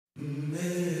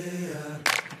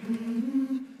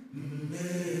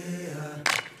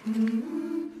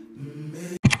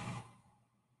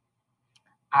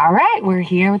All right, we're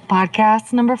here with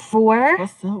podcast number 4.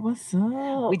 What's up? What's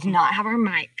up? We do not have our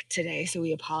mic today, so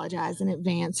we apologize in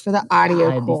advance for the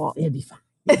audio quality. It'll be fine.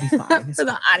 It'll be fine. For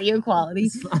the audio quality.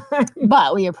 It's fine.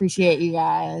 But we appreciate you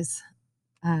guys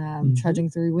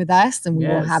trudging through with us, and we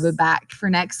will have it back for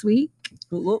next week.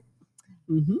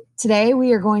 Today,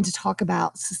 we are going to talk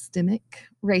about systemic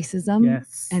racism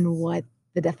and what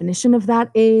the definition of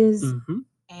that is,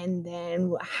 and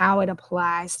then how it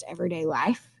applies to everyday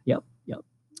life.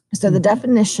 So the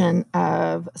definition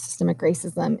of systemic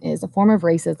racism is a form of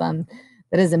racism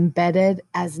that is embedded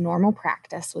as normal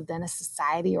practice within a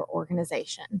society or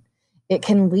organization. It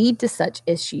can lead to such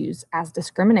issues as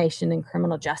discrimination in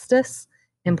criminal justice,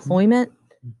 employment,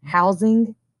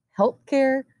 housing,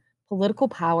 healthcare, political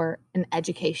power, and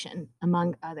education,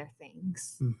 among other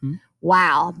things.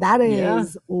 Wow, that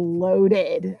is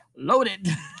loaded.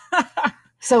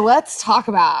 So let's talk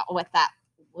about what that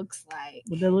looks like.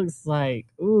 What that looks like.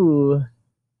 Ooh.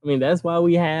 I mean, that's why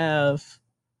we have,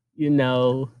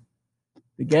 the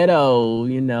ghetto,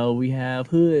 we have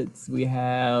hoods, we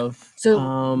have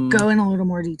go in a little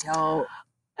more detail.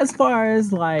 As far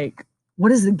as like, what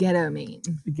does the ghetto mean?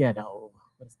 The ghetto.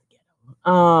 What is the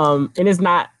ghetto? And it's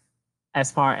not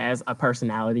as far as a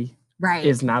personality. Right.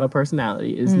 It's not a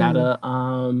personality. It's not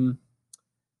a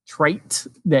trait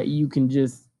that you can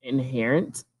just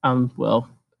inherit.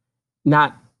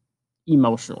 Not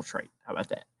emotional trait. How about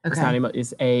that? Okay. It's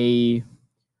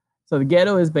so the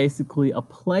ghetto is basically a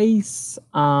place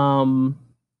or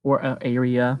an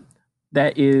area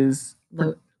that is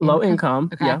low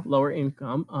income. Okay. Yeah, lower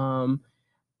income.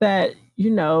 That,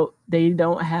 they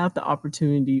don't have the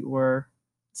opportunity or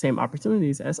same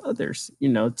opportunities as others,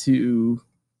 to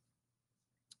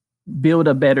build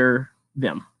a better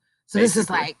them. So basically. This is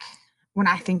like, when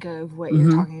I think of what you're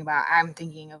talking about, I'm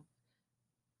thinking of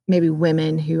maybe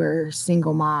women who are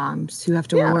single moms who have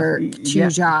to work 2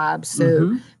 jobs.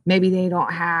 So maybe they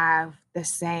don't have the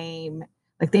same,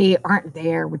 like they aren't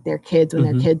there with their kids when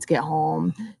their kids get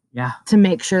home to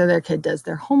make sure their kid does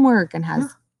their homework and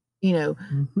has,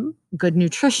 good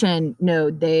nutrition. No,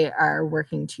 they are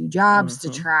working 2 jobs to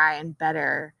try and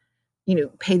better,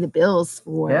 pay the bills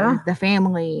for the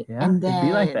family. And then it'd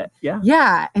be like that.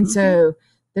 Yeah. And so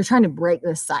they're trying to break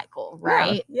this cycle,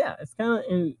 right? Yeah. It's kind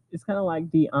of like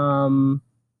the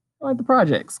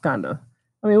projects, kind of.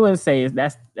 I mean, I wouldn't say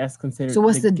that's considered. So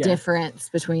what's the difference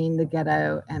between the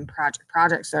ghetto and project?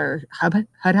 Projects are HUD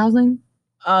housing?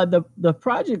 The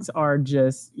projects are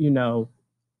just,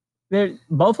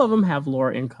 both of them have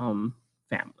lower income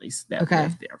families that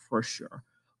live there for sure.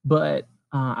 But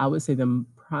I would say the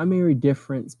primary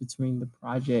difference between the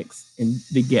projects and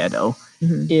the ghetto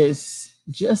is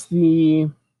just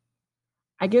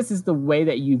it's the way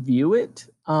that you view it.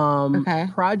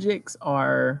 Projects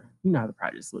are, how the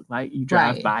projects look like. You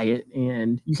drive by it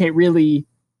and you can't really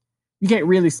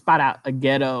spot out a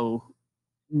ghetto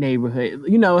neighborhood.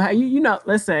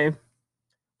 Let's say,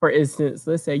 for instance,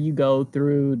 you go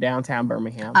through downtown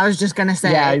Birmingham. I was just going to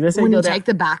say, when you take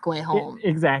the back way home.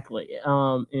 Exactly.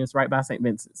 And it's right by St.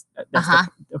 Vincent's. That's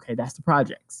the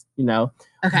projects,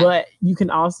 But you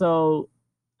can also,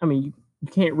 you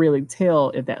can't really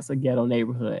tell if that's a ghetto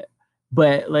neighborhood.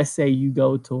 But let's say you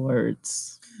go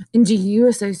towards... And do you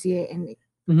associate, and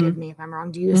forgive me if I'm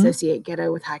wrong, do you associate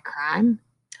ghetto with high crime?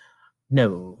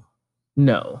 No.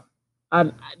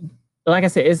 Like I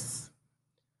said, it's...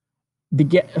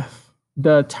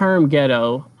 The term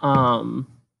ghetto,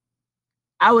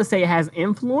 I would say it has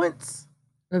influence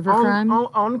over crime?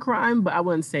 On crime, but I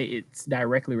wouldn't say it's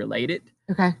directly related.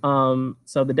 Okay.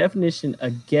 So the definition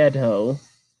of ghetto...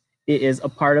 It is a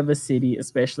part of a city,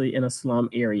 especially in a slum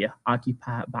area,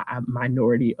 occupied by a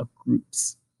minority of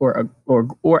groups or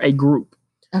a group.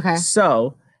 Okay.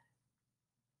 So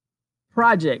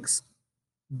projects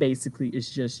basically is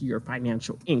just your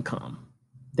financial income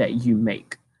that you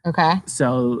make. Okay.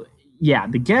 So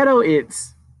the ghetto,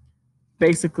 it's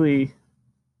basically,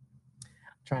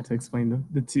 I'm trying to explain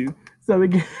the two. So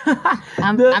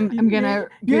I'm gonna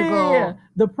Google.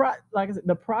 Like I said,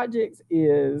 the projects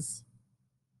is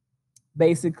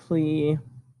basically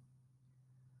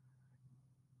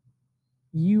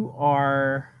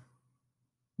you're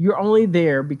only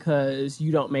there because you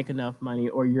don't make enough money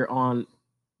or you're on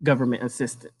government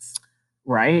assistance,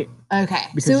 right? Okay.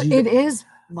 So it is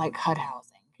like HUD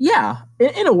housing. Yeah,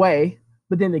 in a way.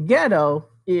 But then the ghetto,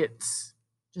 it's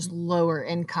just lower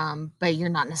income, but you're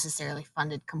not necessarily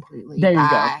funded completely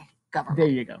by government. There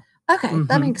you go. Okay,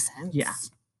 that makes sense.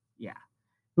 Yeah.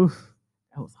 Oof,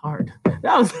 that was hard.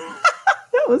 That was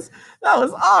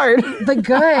hard. But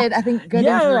good. I think good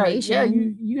information. Yeah,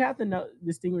 you have to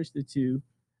distinguish the two.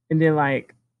 And then I'm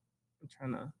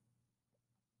trying to.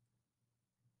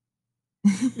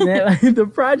 The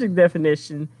project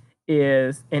definition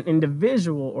is an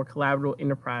individual or collaborative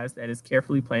enterprise that is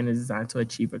carefully planned and designed to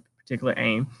achieve a particular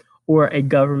aim, or a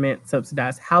government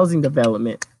subsidized housing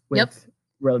development with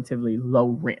relatively low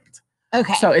rent.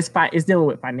 Okay. So it's dealing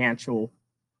with financial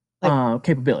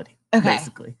capability,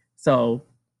 basically. So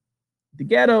the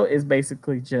ghetto is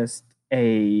basically just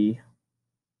it's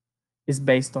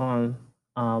based on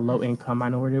low income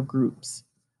minority groups.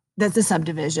 That's a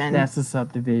subdivision.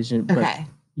 Okay.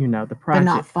 But the project, they're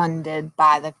not funded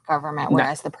by the government,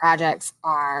 whereas the projects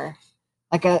are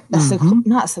like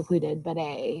not secluded, but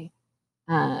a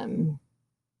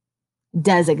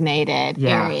designated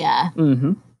area.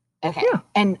 Mm-hmm. Okay. Yeah.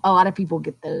 And a lot of people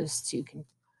get those two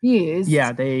confused.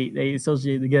 Yeah, they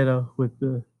associate the ghetto with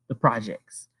the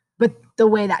projects. But the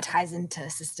way that ties into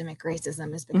systemic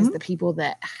racism is because the people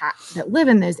that live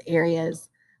in those areas,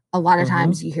 a lot of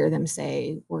times you hear them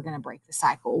say, "We're going to break the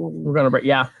cycle." We're going to break.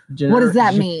 Yeah. What does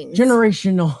that mean?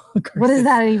 Generational. What does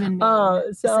that even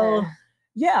mean?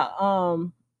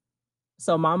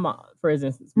 So my mom, for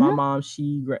instance, my mom,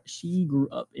 she grew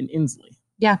up in Inslee.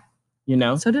 Yeah.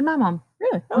 So did my mom.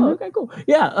 Really? Oh, okay, cool.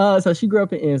 Yeah. So she grew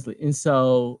up in Inslee, and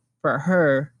so for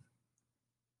her,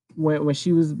 when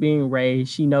she was being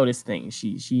raised, she noticed things.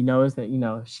 She noticed that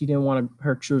she didn't want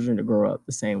her children to grow up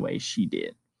the same way she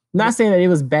did. Not saying that it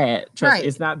was bad. Trust me,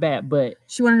 it's not bad, but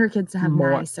she wanted her kids to have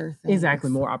nicer things. Exactly,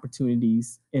 more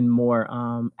opportunities and more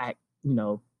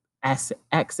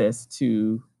access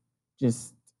to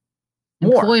just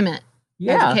employment,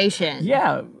 education,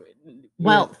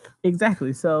 wealth.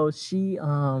 Exactly. So she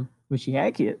when she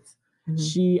had kids,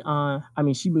 she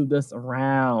moved us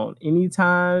around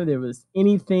anytime there was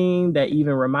anything that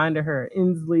even reminded her of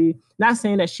Inslee. Not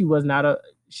saying that she was not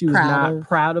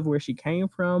proud of where she came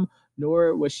from,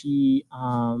 nor was she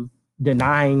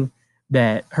denying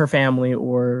that her family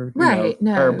or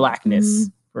her blackness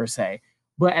per se.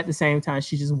 But at the same time,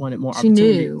 she just wanted more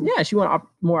opportunity. Yeah, she wanted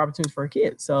more opportunities for her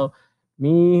kids. So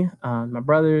me, my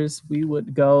brothers, we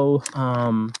would go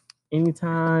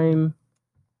anytime,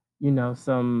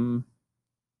 something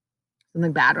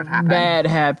bad would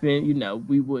happen.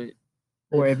 We would,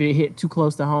 or if it hit too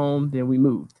close to home, then we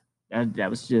moved. That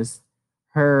was just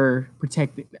her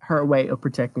way of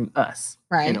protecting us,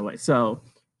 right? In a way. So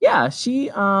yeah, she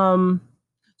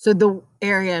So the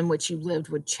area in which you lived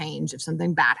would change if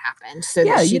something bad happened, so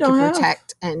that she could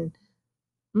protect and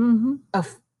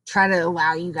try to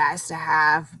allow you guys to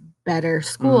have better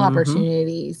school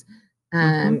opportunities.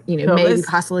 Maybe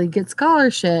possibly get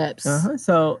scholarships.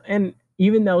 So, and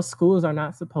even though schools are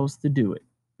not supposed to do it,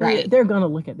 right? They're gonna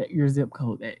look at your zip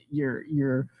code that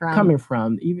you're coming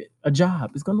from. Even a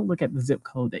job is gonna look at the zip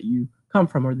code that you come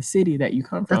from or the city that you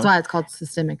come from. That's why it's called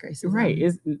systemic racism.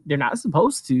 Right? They're not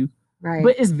supposed to, right?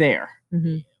 But it's there.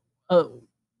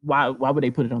 Why would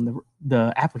they put it on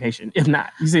the application if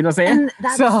not? You see what I'm saying? And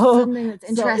that's something that's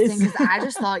interesting because I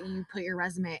just thought you put your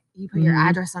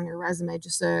address on your resume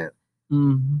just so.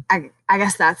 I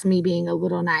guess that's me being a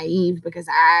little naive because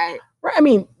I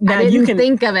didn't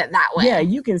think of it that way. Yeah,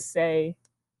 you can say,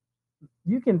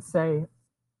 hey,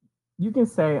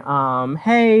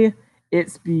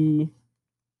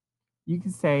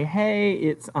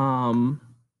 it's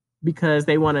because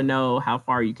they want to know how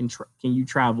far you can you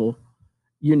travel,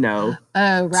 to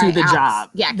the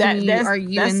job. Yeah, are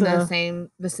you in the same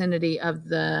vicinity of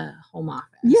the home office?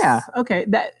 Yeah, okay,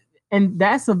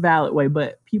 that's a valid way,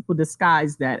 but people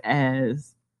disguise that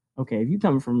as, okay, if you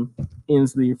come from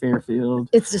Inslee or Fairfield,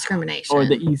 it's discrimination. Or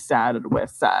the east side or the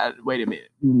west side, wait a minute,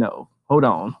 hold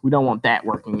on. We don't want that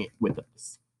working with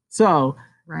us. So,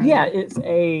 yeah,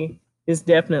 it's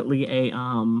definitely a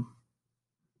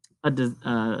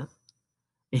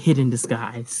hidden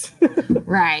disguise.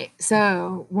 Right.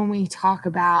 So, when we talk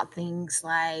about things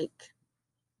like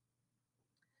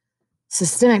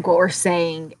systemic, what we're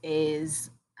saying is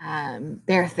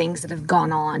there are things that have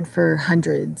gone on for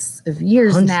hundreds of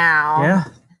years now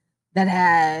that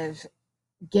have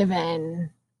given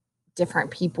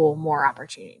different people more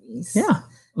opportunities. Yeah.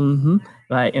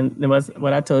 Like, and it was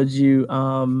what I told you.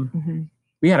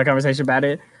 We had a conversation about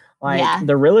it. Like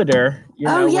the realtor.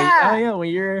 When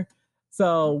you're.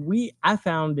 So I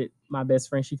found it. My best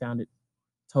friend, she found it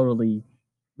totally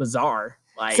bizarre.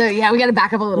 Like, so we got to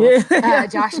back up a little. Yeah.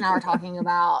 Josh and I were talking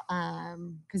about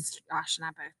because Josh and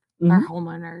I both are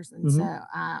homeowners, and so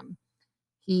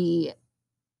he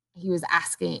was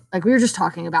asking, like, we were just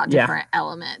talking about different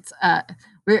elements.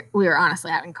 We were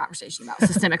honestly having a conversation about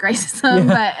systemic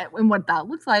racism, and what that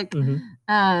looks like.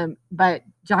 But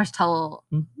Josh, tell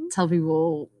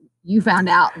people you found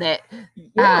out that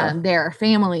there are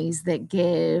families that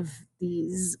give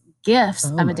these gifts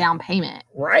of a down payment.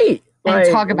 Right.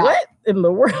 And talk about what in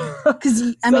the world?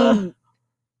 Because I mean,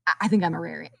 I think I'm a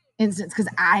rare instance because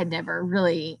I had never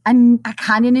really, I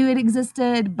kind of knew it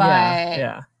existed,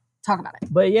 but talk about it.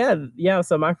 But yeah.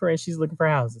 So my friend, she's looking for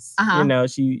houses. You know,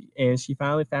 she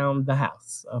finally found the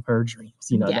house of her dreams.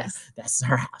 You know, that's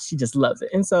her house. She just loves it.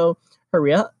 And so her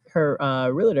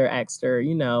realtor asked her,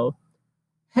 you know,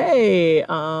 hey,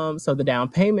 so the down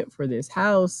payment for this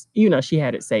house, you know, she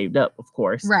had it saved up, of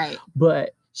course. Right.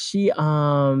 But she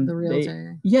the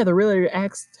realtor. The realtor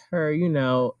asked her, you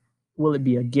know, will it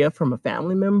be a gift from a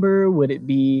family member? Would it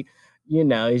be, you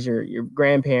know, is your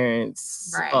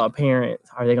grandparents, parents,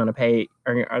 are they gonna pay,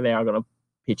 or are they all gonna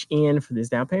pitch in for this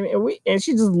down payment? And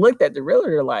she just looked at the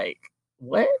realtor like,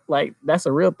 what? Like, that's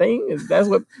a real thing? That's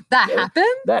what that happens?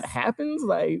 That happens?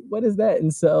 Like, what is that?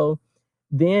 And so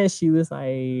then she was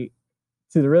like,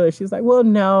 to the realtor, she was like, well,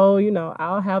 no, you know,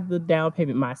 I'll have the down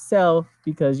payment myself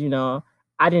because, you know,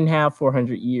 I didn't have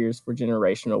 400 years for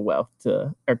generational wealth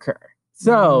to occur.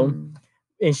 So,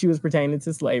 and she was pertaining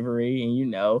to slavery, and, you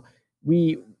know,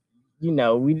 we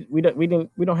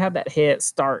don't have that head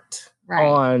start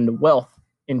on wealth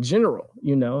in general.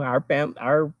 You know,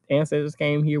 our ancestors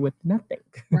came here with nothing.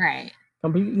 Right.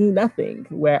 Completely nothing.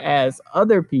 Whereas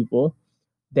other people,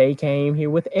 they came here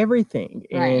with everything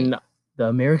in the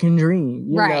American dream,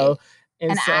 you know,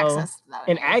 and so, access to that.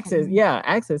 And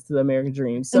access to the American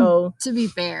dream. So, and to be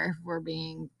fair, we're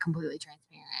being completely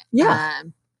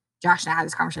transparent. Josh and I had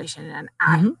this conversation,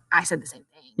 and I said the same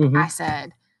thing. I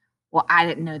said, well, I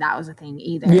didn't know that was a thing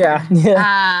either.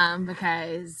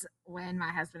 Because when my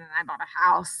husband and I bought a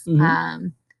house,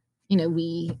 you know,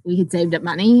 we had saved up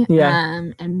money,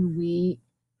 and we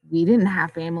didn't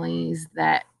have families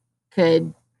that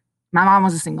could. My mom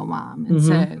was a single mom, and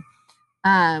so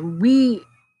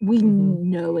we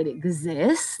know it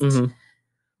exists.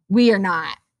 We are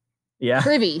not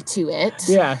privy to it.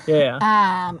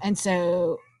 And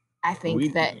so I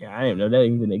think that I didn't know that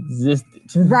even existed.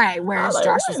 Right. Whereas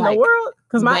Josh was like,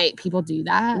 because wait, people do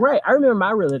that. Right. I remember my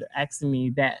realtor asking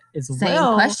me that as well.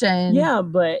 Same question. Yeah,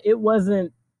 but it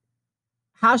wasn't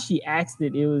how she asked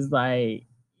it. It was like,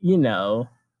 you know,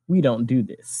 we don't do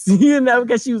this, you know,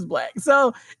 because she was Black.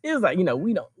 So it was like, you know,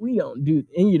 we don't do,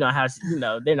 and you know how she, you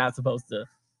know, they're not supposed to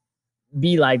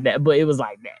be like that, but it was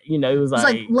like that, you know, it was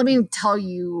like let me tell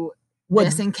you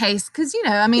this in case, because, you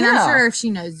know, I mean, I'm sure if she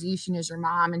knows you, she knows your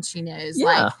mom, and she knows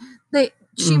like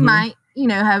she might, you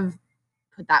know, have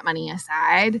put that money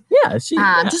aside. She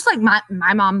just like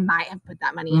my mom might have put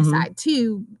that money aside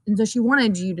too, and so she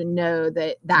wanted you to know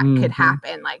that could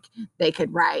happen. Like they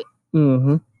could write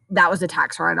that was a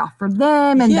tax write-off for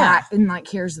them, and that, and like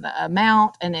here's the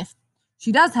amount, and if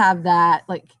she does have that,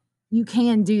 like you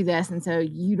can do this, and so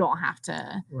you don't have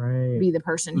to be the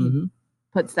person who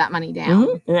puts that money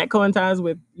down. And that coincides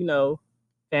with, you know,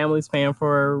 families paying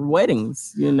for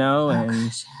weddings, you know,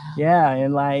 and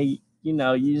and like, you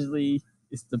know, usually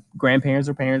it's the grandparents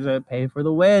or parents that pay for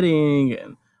the wedding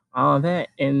and all that.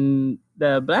 In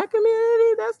the Black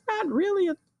community, that's not really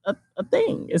a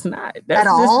thing. It's not. That's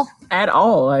at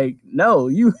all. Like, no,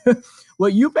 you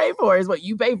what you pay for is what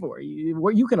you pay for.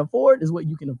 What you can afford is what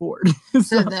you can afford.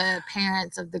 So the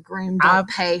parents of the groom don't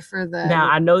pay for the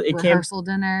I know it rehearsal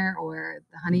dinner or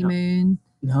the honeymoon.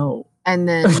 No. And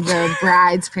then the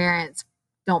bride's parents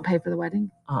don't pay for the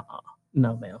wedding.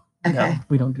 No, ma'am. Okay. No,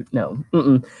 we don't do no.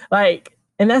 Like,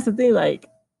 and that's the thing. Like,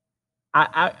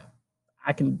 I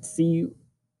can see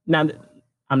now.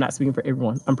 I'm not speaking for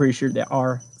everyone. I'm pretty sure there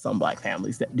are some Black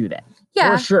families that do that.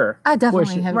 Yeah, for sure. I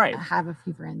definitely have a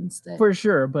few friends that for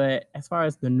sure. But as far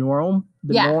as the norm,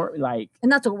 like, and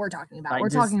that's what we're talking about. Like, we're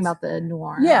talking about the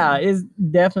norm. Yeah, it's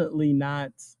definitely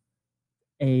not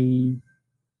a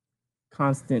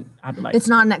constant. It's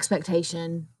not an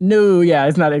expectation. No,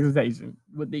 it's not an expectation.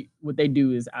 What they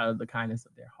do is out of the kindness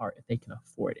of their heart if they can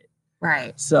afford it.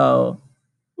 Right. So.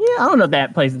 Yeah, I don't know if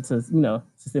that plays into, you know,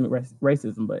 systemic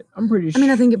racism, but I'm pretty sure. I mean,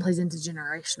 I think it plays into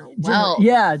generational wealth.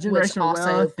 Generational which also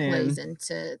wealth plays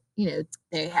into, you know,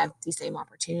 they have the same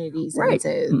opportunities. Right.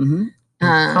 And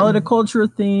so, call it a culture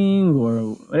thing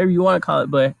or whatever you want to call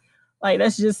it, but like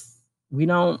that's just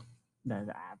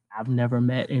I've never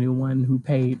met anyone who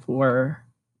paid for,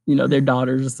 you know, their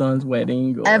daughter's or son's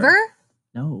wedding. Or, ever?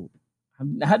 No,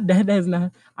 that's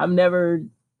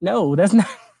not.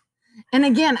 And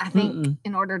again, I think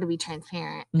in order to be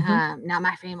transparent, now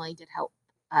my family did help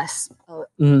us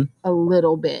a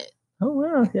little bit. Oh,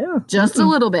 wow. Yeah. Just a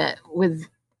little bit with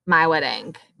my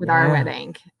wedding, with our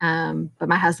wedding. But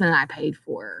my husband and I paid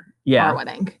for our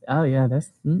wedding. Oh, yeah. That's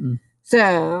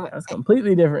so that's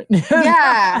completely different.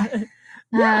 Yeah.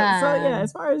 So,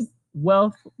 as far as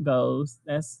wealth goes,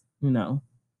 that's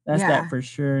that for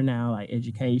sure now, like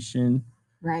education.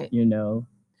 Right.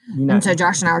 And so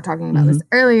Josh and I were talking about this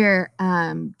earlier.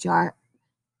 Josh,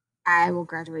 I will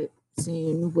graduate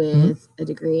soon with a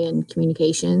degree in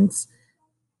communications.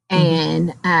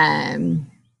 And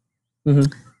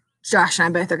Josh and I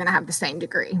both are going to have the same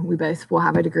degree. We both will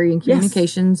have a degree in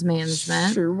communications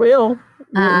management. Sure will.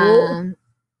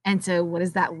 And so what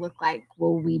does that look like?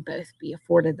 Will we both be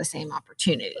afforded the same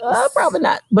opportunities? Probably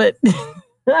not, but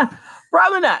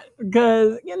probably not,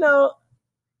 because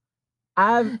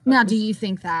now, do you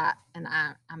think that, and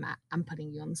I'm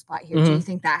putting you on the spot here, do you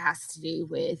think that has to do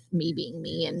with me being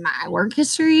me and my work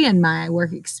history and my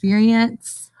work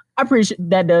experience? I appreciate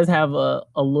that does have a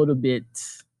little bit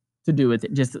to do with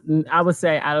it. Just, I would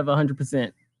say out of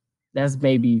 100%, that's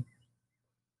maybe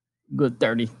good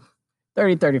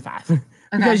 35.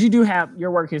 Because you do have, your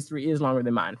work history is longer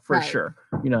than mine, for sure.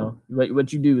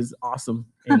 What you do is awesome.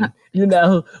 And, you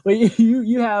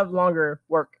have longer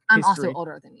work history. I'm also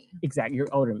older than you. Exactly. You're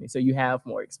older than me. So you have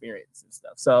more experience and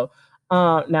stuff. So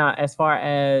now, as far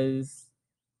as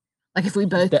like if we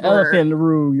both elephant in the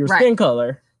room, your skin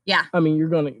color. Yeah. I mean,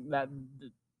 the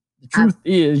truth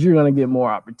is you're going to get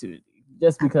more opportunity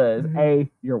just because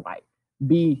A, you're white.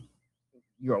 B,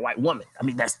 you're a white woman. I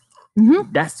mean,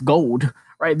 that's gold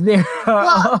right there.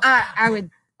 Well, I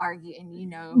would argue,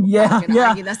 and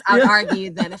argue this. I would argue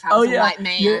that if I was a white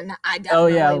man, I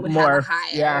definitely would have a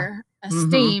higher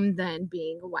esteem than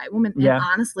being a white woman. And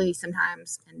honestly,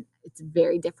 sometimes, and it's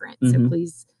very different. So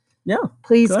please,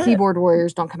 keyboard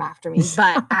warriors, don't come after me.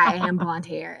 But I am blonde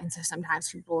hair, and so sometimes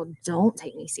people don't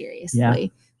take me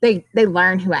seriously. They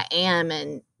learn who I am,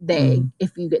 and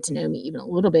if you get to know me even a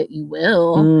little bit, you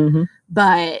will.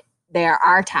 But there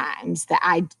are times that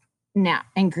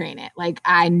and granted, like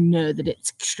I know that it's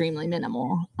extremely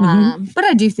minimal, but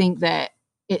I do think that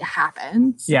it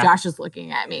happens. Josh is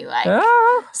looking at me like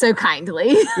so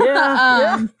kindly.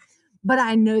 But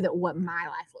I know that what my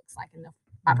life looks like and the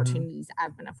opportunities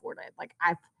I've been afforded. Like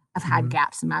I've had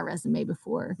gaps in my resume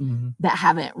before that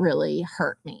haven't really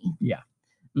hurt me.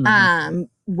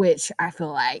 Which I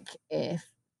feel like if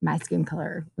my skin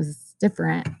color was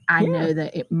different, I know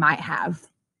that it might have.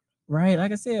 Right.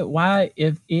 Like I said, why,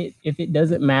 if it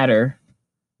doesn't matter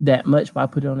that much, why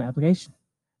put it on the application?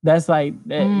 That's like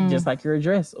that, just like your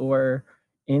address or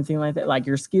anything like that. Like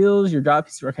your skills, your job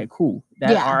history. Okay, cool.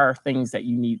 That are things that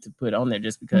you need to put on there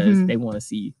just because they want to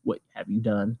see what have you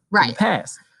done in the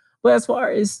past. But as far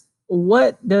as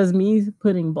what does me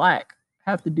putting black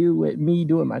have to do with me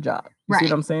doing my job? You see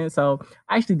what I'm saying? So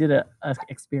I actually did a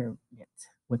experiment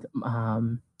with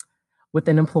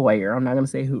an employer. I'm not going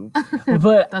to say who,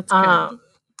 but that's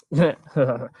good.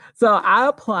 So I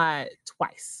applied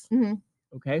twice.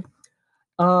 Okay.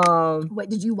 Wait,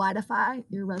 did you whiteify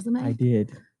your resume? I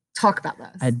did. Talk about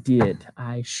this. I did.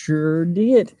 I sure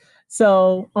did.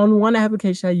 So on one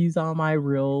application, I used all my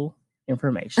real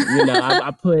information.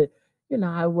 I put,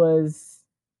 I was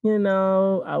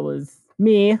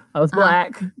me. I was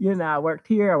black. I worked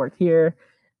here.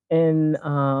 And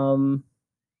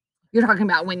you're talking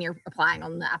about when you're applying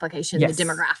on the application, the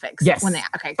demographics. Yes. When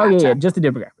okay. Gotcha. Oh yeah, just the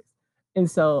demographics. And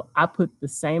so I put the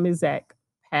same exact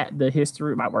the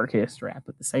history, my work history. I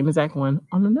put the same exact one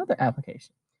on another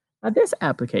application. Now this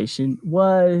application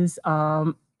was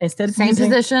instead of same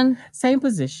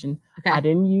position. Okay. I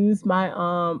didn't use my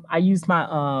I used my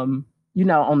on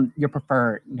your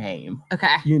preferred name.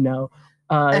 Okay.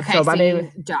 Okay, so my name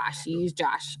is Josh. You use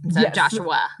Josh instead of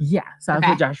Joshua. Yeah, so I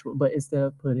put Joshua, but instead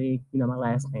of putting, my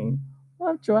last name,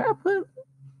 Joy,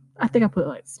 I think I put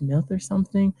like Smith or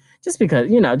something, just because,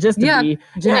 just to be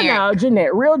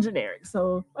generic, real generic.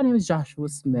 So my name is Joshua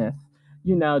Smith.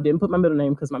 Didn't put my middle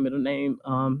name because my middle name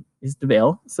is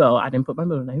DeVille, so I didn't put my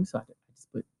middle name, so I just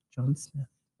put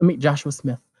Joshua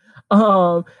Smith.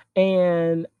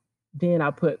 And then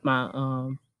I put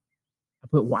my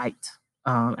white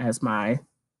as my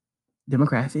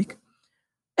demographic.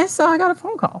 And so I got a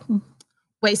phone call.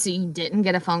 Wait, so you didn't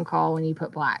get a phone call when you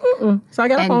put black? So I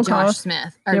got a phone call. Josh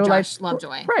Smith or Josh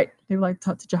Lovejoy. Right. They were like,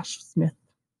 talk to Josh Smith.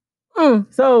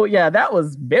 So yeah, that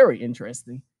was very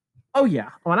interesting. Oh yeah.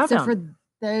 For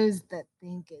those that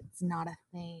think it's not a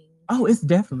thing. Oh, it's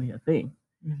definitely a thing.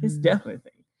 It's definitely a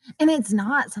thing. And it's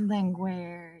not something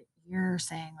where you're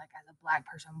saying like as a black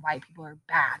person, white people are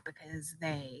bad because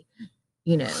they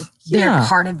they're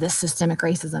part of this systemic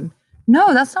racism.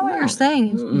 No, that's not what you're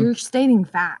saying. You're stating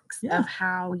facts of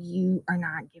how you are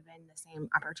not given the same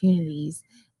opportunities.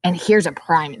 And here's a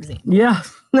prime example. Yeah.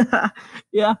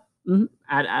 Yeah.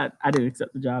 I didn't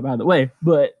accept the job either way.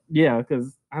 But yeah,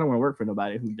 because I don't want to work for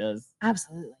nobody who does.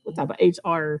 Absolutely. What type of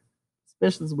HR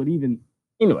specialists would even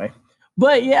anyway.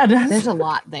 But yeah, there's a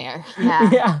lot there. Yeah.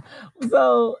 Yeah.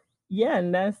 So yeah,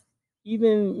 and that's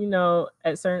even,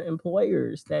 at certain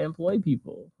employers that employ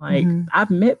people. Like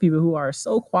I've met people who are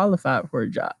so qualified for a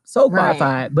job,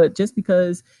 qualified, but just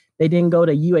because they didn't go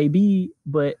to UAB,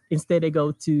 but instead they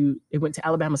went to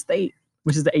Alabama State,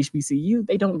 which is the HBCU,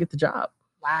 they don't get the job.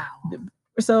 Wow.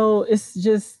 So it's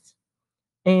just,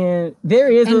 and there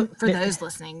is for those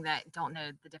listening that don't know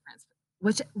the difference,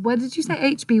 what did you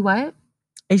say? HB what?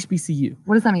 HBCU.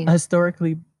 What does that mean? A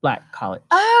historically Black college.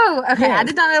 Oh, okay. Yeah. I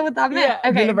did not know what that meant.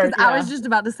 Okay, because I was just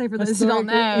about to say for those who don't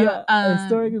know.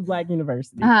 Historically Black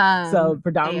university. So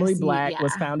predominantly AFC, Black,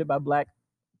 was founded by Black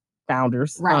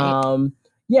founders. Right.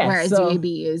 Whereas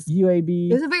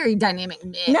UAB is a very dynamic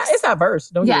mix. No, it's diverse.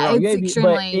 Don't get me wrong. It's UAB,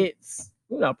 extremely.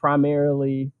 But it's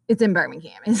primarily. It's in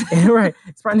Birmingham. Right.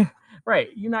 It's right.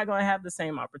 You're not going to have the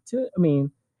same opportunity. I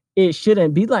mean, it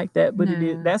shouldn't be like that, but it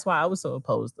is. That's why I was so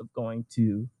opposed of going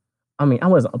to. I mean, I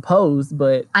wasn't opposed,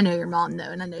 but I know your mom though,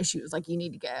 and I know she was like, "You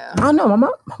need to go." I know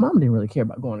my mom didn't really care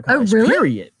about going to college. Oh, really?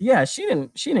 Period. Yeah, she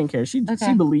didn't care. She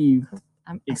believed.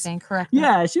 I'm saying correct.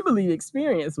 Yeah, she believed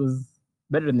experience was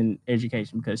better than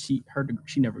education because she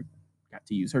never got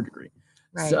to use her degree.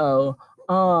 Right. So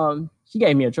she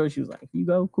gave me a choice. She was like, "You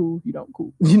go, cool. You don't,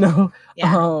 cool."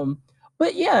 Yeah.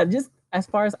 But yeah, just as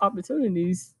far as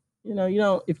opportunities,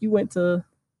 if you went to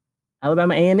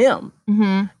Alabama A&M,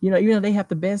 they have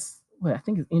the best. Well, I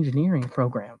think it's engineering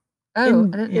program. Oh, I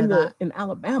didn't know that. In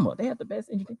Alabama, they have the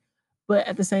best engineering. But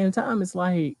at the same time, it's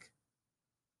like,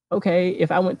 okay,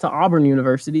 if I went to Auburn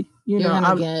University, you're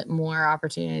gonna get more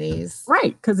opportunities,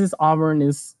 right? Because it's Auburn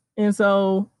and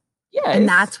so yeah. And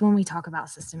that's when we talk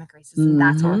about systemic racism.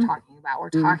 That's what we're talking about.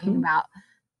 We're talking about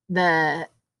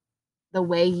the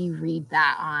way you read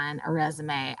that on a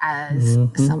resume as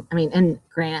some. I mean, and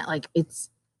granted, like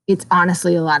it's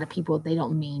honestly a lot of people they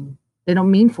don't mean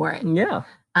for it. Yeah.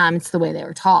 It's the way they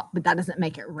were taught, but that doesn't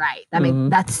make it right.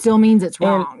 That still means it's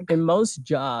wrong. In most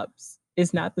jobs,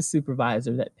 it's not the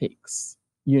supervisor that picks.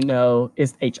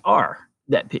 It's HR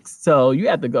that picks. So you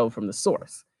have to go from the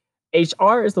source.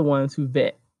 HR is the ones who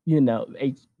vet.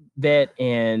 Vet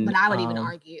and. But I would even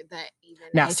argue that even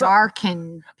HR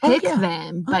can pick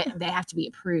them, but they have to be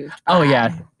approved.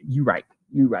 Yeah, you're right.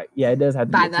 You're right. Yeah, it does have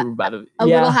to be approved by the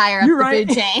little higher up the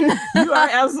food chain. You are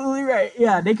absolutely right.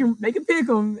 Yeah, they can pick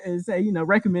them and say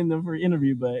recommend them for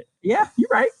interview. But yeah, you're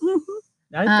right.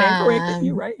 That's correct.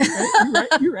 You're right.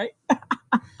 You're right.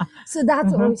 So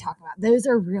that's what we talk about. Those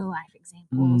are real life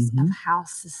examples of how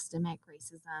systemic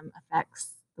racism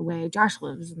affects the way Josh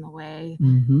lives and the way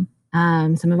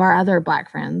some of our other Black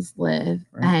friends live.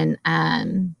 Right.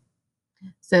 And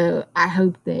so I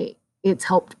hope that it's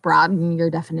helped broaden your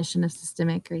definition of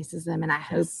systemic racism. And I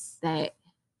hope that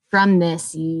from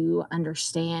this, you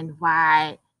understand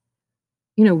why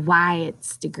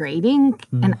it's degrading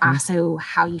and also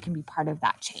how you can be part of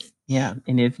that change. Yeah.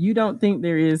 And if you don't think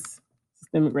there is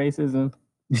systemic racism,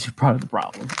 you're part of the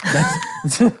problem.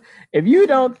 If you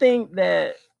don't think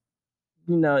that,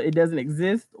 it doesn't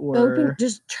exist or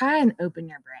just try and open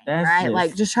your brain,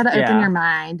 right? Just try to open your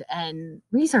mind and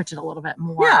research it a little bit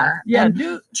more. Yeah.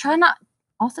 Try not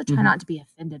to be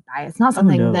offended by it. It's not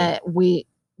something that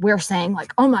we're saying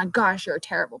like, oh my gosh, you're a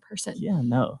terrible person. Yeah,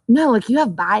 no, like you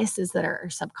have biases that are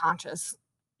subconscious.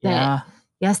 That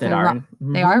yes, they're wrong.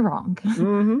 They are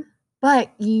wrong.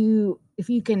 But if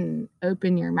you can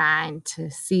open your mind to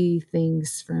see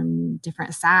things from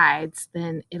different sides,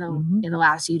 then it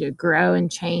allows you to grow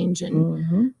and change.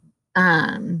 And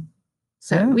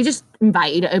we just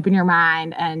invite you to open your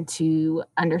mind and to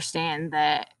understand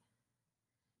that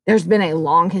there's been a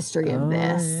long history of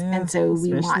this. Yeah. And so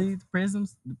especially the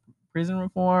prison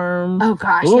reform. Oh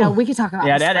gosh, we could talk about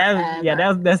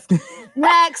that's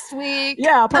next week.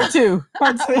 Yeah, part 2.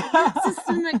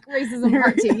 Systemic racism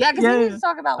part 2. Yeah, because we need to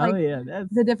talk about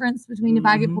the difference between if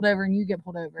I get pulled over and you get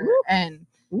pulled over. And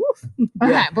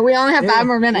okay, but we only have 5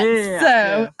 more minutes.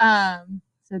 So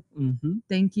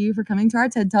thank you for coming to our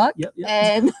TED Talk. Yep.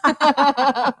 And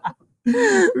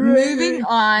moving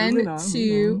on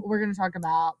to we're gonna talk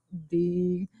about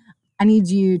I need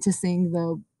you to sing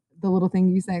the little thing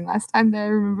you sang last time that I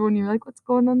remember when you were like, what's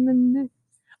going on in the news?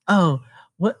 Oh,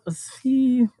 what was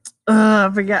he? I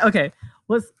forgot. Okay.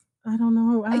 I don't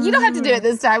know. You don't have to do it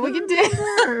this time. We can do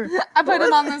it. I put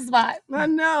him on the spot. I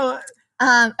know.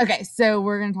 Okay, so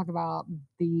we're going to talk about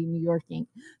the New York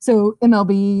Yankees. So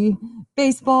MLB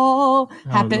baseball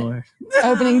happened.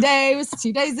 Opening day was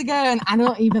 2 days ago, and I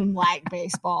don't even like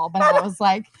baseball, but I was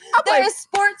like, there's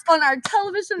sports on our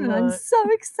television, and I'm so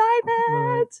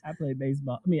excited. I played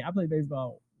baseball. I played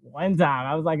baseball one time.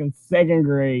 I was like in 2nd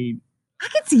grade. I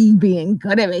could see you being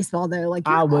good at baseball though. Like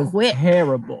I was quick.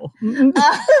 Terrible.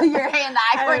 Your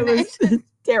hand-eye coordination.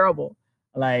 Terrible.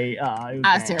 Like I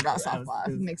was terrible at softball.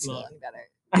 It makes you feel any better.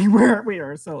 Like we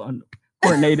are so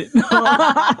uncoordinated.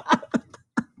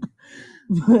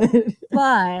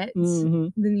 but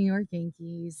the New York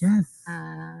Yankees, yes,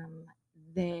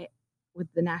 they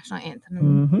with the national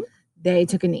anthem, they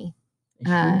took a knee.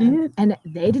 And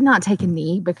they did not take a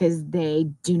knee because they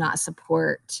do not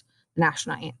support the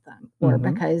national anthem or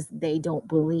because they don't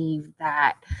believe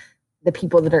that the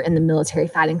people that are in the military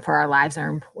fighting for our lives are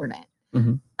important.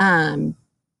 And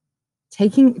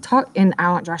I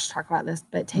want Josh to talk about this,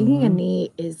 but taking a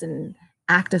knee is an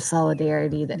act of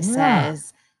solidarity that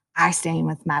says, I stand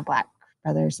with my Black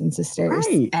brothers and sisters,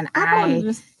 and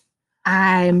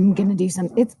I'm gonna do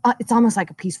something. It's almost like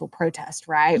a peaceful protest,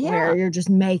 right? Yeah. Where you're just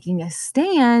making a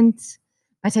stand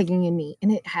by taking a knee,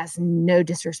 and it has no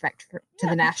disrespect to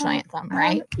the national anthem,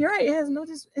 right? You're right. It has no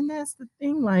and that's the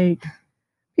thing. Like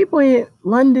people in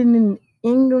London and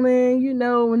England, you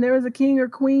know, when there was a king or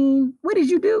queen, what did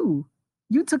you do?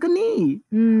 You took a knee.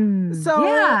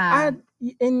 So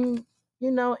in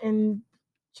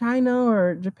China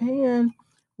or Japan,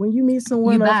 when you meet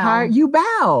someone higher, you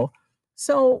bow.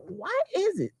 So why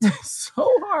is it so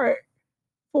hard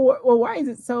why is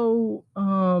it so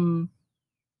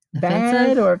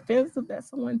bad or offensive that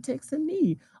someone takes a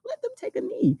knee? Let them take a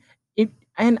knee.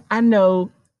 And I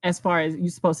know as far as you're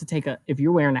supposed to take if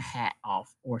you're wearing a hat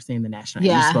off or saying the national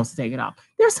anthem, you're supposed to take it off.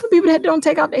 There's some people that don't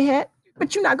take off their hat,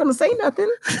 but you're not going to say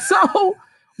nothing. So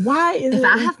why is if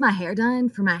I have my hair done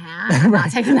for my hat, I'm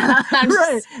not taking that off.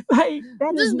 Like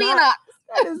that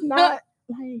is not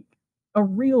like a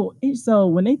real. So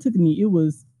when they took a knee, it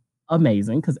was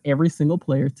amazing because every single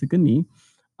player took a knee.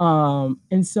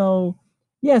 And so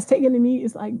yes, taking a knee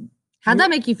is like. How'd that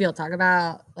make you feel? Talk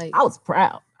about like. I was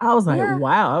proud. I was like,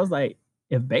 wow. I was like,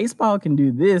 if baseball can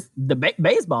do this, the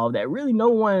baseball that really no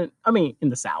one. I mean, in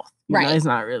the South, you know, it's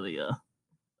not really a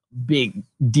big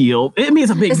deal. It means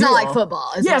a big. It's deal. Not like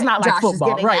football. It's not like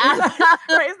football, right?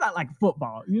 It's not like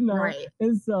football, you know. Right.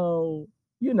 And so,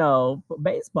 you know, but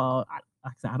baseball. Like I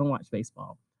said, I don't watch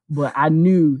baseball, but I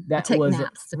knew that was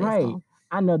right.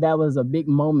 I know that was a big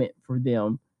moment for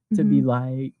them to be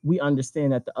like, we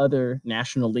understand that the other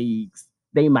national leagues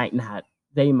they might not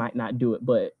do it,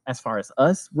 but as far as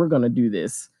us, we're gonna do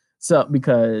this. So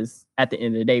because at the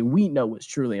end of the day, we know what's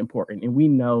truly important, and we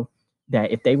know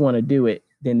that if they want to do it,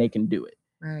 then they can do it,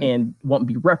 and won't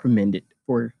be reprimanded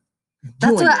for.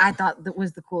 That's what I thought that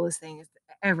was the coolest thing is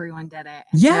that everyone did it.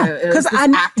 Yeah, because I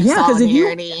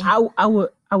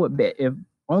would bet if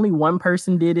only one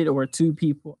person did it or two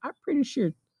people, I'm pretty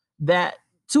sure that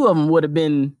two of them would have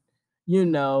been, you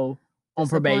know, on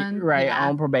probation,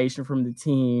 on probation from the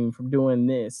team from doing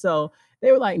this. So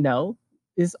they were like, no,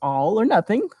 it's all or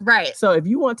nothing. Right. So if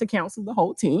you want to cancel the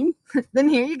whole team, then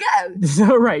here you go.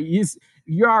 So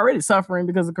you're already suffering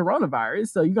because of coronavirus.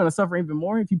 So you're going to suffer even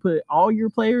more if you put all your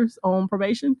players on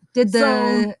probation. Did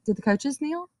the coaches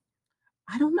kneel?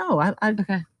 I don't know.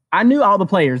 I knew all the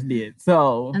players did.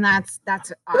 So and that's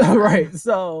awesome. Right.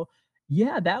 So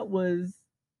yeah,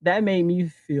 that made me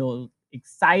feel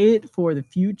excited for the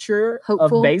future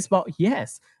of baseball.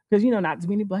 Yes, because not too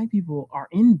many Black people are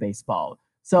in baseball.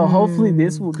 So hopefully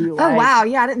this will be like. Oh wow,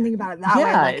 yeah, I didn't think about it that way.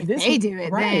 Like if they do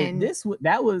it, then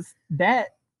that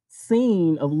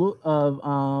scene of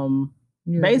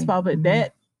baseball, but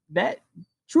that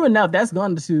true enough, that's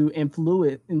going to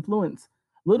influence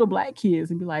little Black kids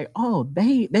and be like, oh,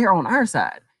 they're on our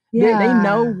side. Yeah.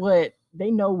 They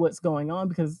know what's going on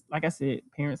because, like I said,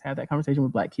 parents have that conversation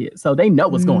with Black kids, so they know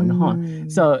what's going on.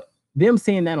 So them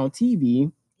seeing that on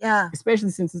TV, especially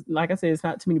since, like I said, it's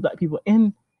not too many Black people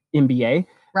in NBA,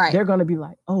 right? They're gonna be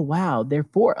like, oh wow, they're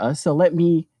for us. So let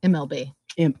me MLB.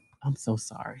 I'm so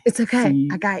sorry. It's okay. See?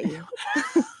 I got you.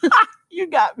 You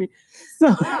got me.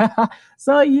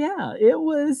 So yeah, it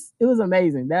was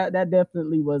amazing. That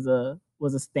definitely was a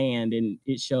stand, and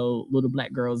it showed little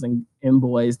Black girls and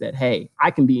boys that, hey, I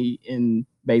can be in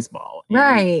baseball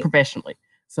professionally.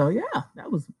 So yeah, that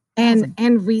was awesome.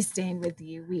 And we stand with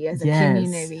you. We as a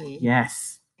community.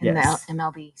 Yes. And the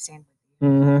MLB stand with you.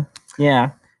 Mm-hmm.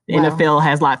 Yeah. The NFL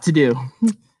has a lot to do.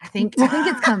 I think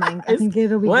it's coming. I think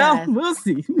it'll be good. We'll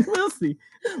see.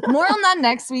 More on that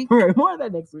next week. Right, more on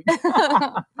that next week.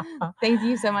 Thank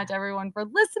you so much, everyone, for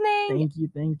listening.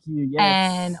 Thank you. Yes.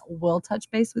 And we'll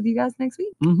touch base with you guys next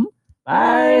week. Mm-hmm.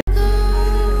 Bye.